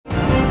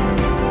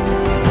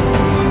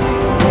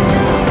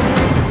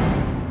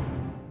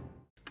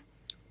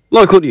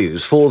Local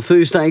news for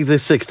Thursday the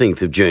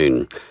 16th of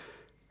June.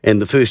 In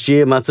the first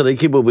year,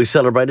 Matariki will be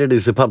celebrated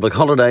as a public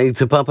holiday.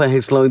 Te Papa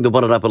has loaned the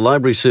Wairarapa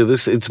Library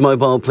Service its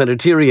mobile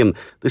planetarium,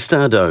 the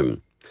Star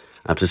Dome.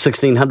 Up to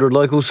 1,600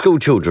 local school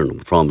children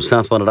from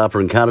South Wairarapa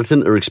and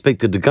Carterton are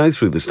expected to go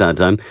through the Star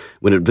Dome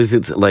when it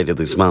visits later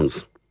this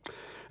month.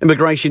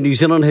 Immigration New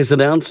Zealand has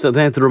announced that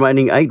the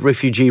remaining 8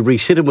 refugee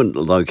resettlement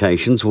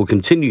locations will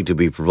continue to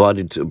be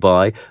provided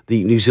by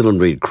the New Zealand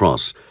Red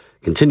Cross,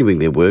 continuing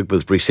their work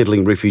with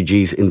resettling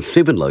refugees in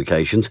 7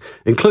 locations,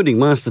 including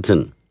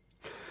Masterton.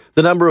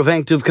 The number of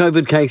active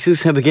COVID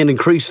cases have again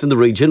increased in the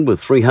region, with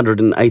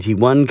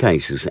 381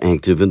 cases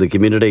active in the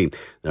community.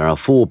 There are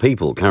 4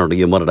 people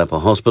currently in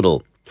Wairarapa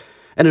Hospital.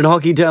 And in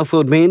hockey,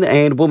 Dowfield men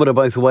and women are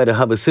both away to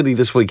Harbour City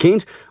this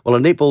weekend, while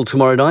in netball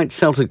tomorrow night,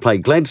 Celtic play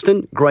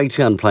Gladstone,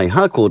 Greytown play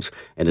Harcourts,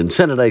 and in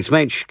Saturday's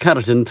match,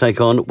 Carterton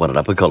take on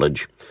Wairarapa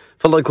College.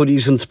 For local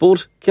news and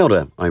sport, kia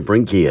ora, I'm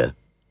Brent Gare.